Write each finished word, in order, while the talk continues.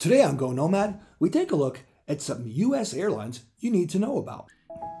Today on Go Nomad, we take a look at some U.S. airlines you need to know about.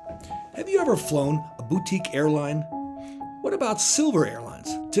 Have you ever flown a boutique airline? What about Silver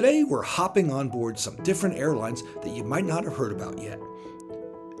Airlines? Today we're hopping on board some different airlines that you might not have heard about yet.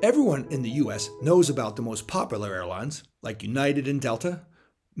 Everyone in the U.S. knows about the most popular airlines, like United and Delta.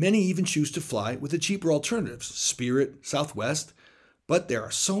 Many even choose to fly with the cheaper alternatives, Spirit, Southwest, but there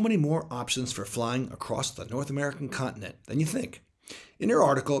are so many more options for flying across the North American continent than you think. In her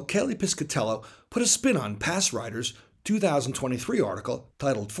article, Kelly Piscatello put a spin on Pass Rider's 2023 article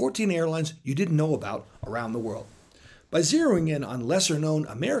titled 14 Airlines You Didn't Know About Around the World. By zeroing in on lesser-known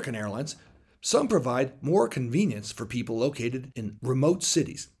American airlines, some provide more convenience for people located in remote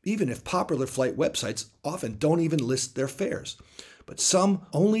cities, even if popular flight websites often don't even list their fares. But some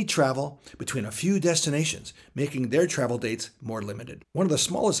only travel between a few destinations, making their travel dates more limited. One of the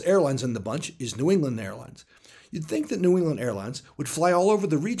smallest airlines in the bunch is New England Airlines. You'd think that New England Airlines would fly all over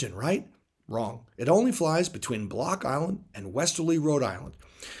the region, right? Wrong. It only flies between Block Island and Westerly, Rhode Island.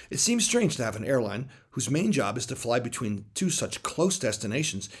 It seems strange to have an airline whose main job is to fly between two such close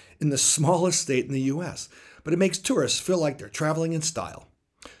destinations in the smallest state in the U.S., but it makes tourists feel like they're traveling in style.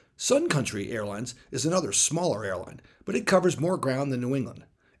 Sun Country Airlines is another smaller airline, but it covers more ground than New England.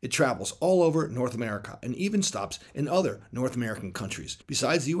 It travels all over North America and even stops in other North American countries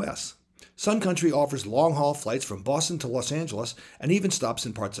besides the U.S. Sun Country offers long-haul flights from Boston to Los Angeles and even stops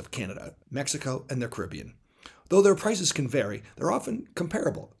in parts of Canada, Mexico, and the Caribbean. Though their prices can vary, they're often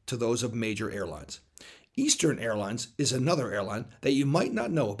comparable to those of major airlines. Eastern Airlines is another airline that you might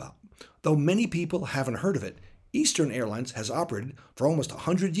not know about. Though many people haven't heard of it, Eastern Airlines has operated for almost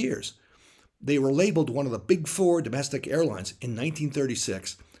 100 years. They were labeled one of the Big Four domestic airlines in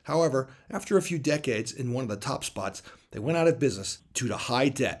 1936. However, after a few decades in one of the top spots, they went out of business due to high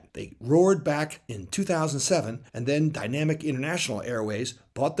debt. They roared back in 2007, and then Dynamic International Airways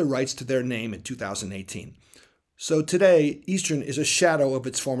bought the rights to their name in 2018. So today, Eastern is a shadow of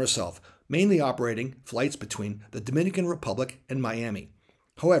its former self, mainly operating flights between the Dominican Republic and Miami.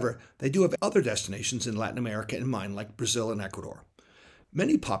 However, they do have other destinations in Latin America in mind, like Brazil and Ecuador.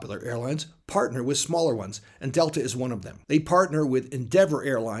 Many popular airlines partner with smaller ones, and Delta is one of them. They partner with Endeavor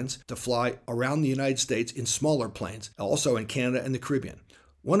Airlines to fly around the United States in smaller planes, also in Canada and the Caribbean.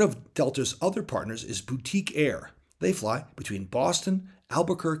 One of Delta's other partners is Boutique Air. They fly between Boston,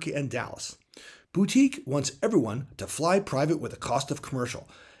 Albuquerque, and Dallas. Boutique wants everyone to fly private with the cost of commercial,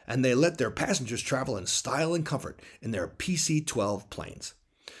 and they let their passengers travel in style and comfort in their PC-12 planes.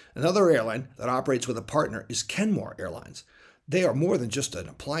 Another airline that operates with a partner is Kenmore Airlines. They are more than just an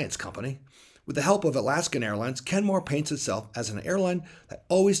appliance company. With the help of Alaskan Airlines, Kenmore paints itself as an airline that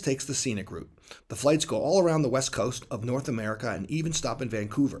always takes the scenic route. The flights go all around the west coast of North America and even stop in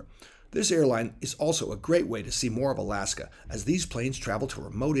Vancouver. This airline is also a great way to see more of Alaska, as these planes travel to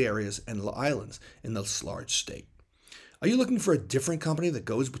remote areas and islands in this large state. Are you looking for a different company that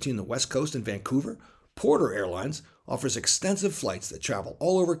goes between the west coast and Vancouver? Porter Airlines offers extensive flights that travel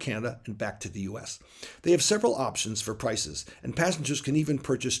all over Canada and back to the U.S. They have several options for prices, and passengers can even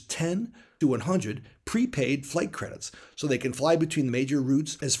purchase 10 to 100 prepaid flight credits, so they can fly between the major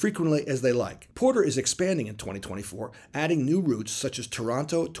routes as frequently as they like. Porter is expanding in 2024, adding new routes such as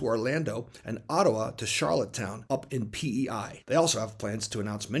Toronto to Orlando and Ottawa to Charlottetown up in PEI. They also have plans to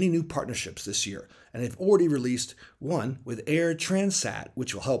announce many new partnerships this year, and they've already released one with Air Transat,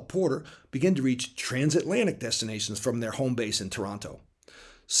 which will help Porter begin to reach transatlantic destinations from their home base in Toronto.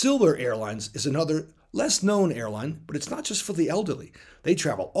 Silver Airlines is another less-known airline, but it's not just for the elderly. They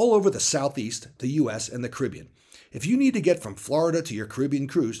travel all over the Southeast, the U.S., and the Caribbean. If you need to get from Florida to your Caribbean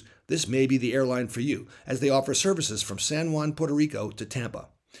cruise, this may be the airline for you, as they offer services from San Juan, Puerto Rico to Tampa.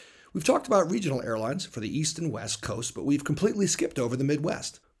 We've talked about regional airlines for the East and West Coast, but we've completely skipped over the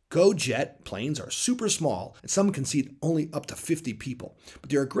Midwest. GoJet planes are super small, and some can seat only up to 50 people, but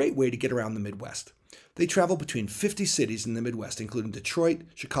they're a great way to get around the Midwest. They travel between 50 cities in the Midwest, including Detroit,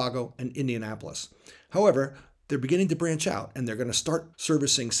 Chicago, and Indianapolis. However, they're beginning to branch out, and they're going to start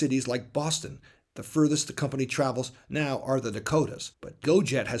servicing cities like Boston. The furthest the company travels now are the Dakotas, but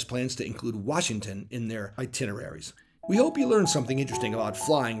GoJet has plans to include Washington in their itineraries. We hope you learned something interesting about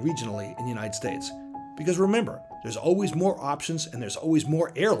flying regionally in the United States. Because remember, there's always more options and there's always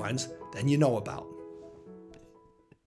more airlines than you know about.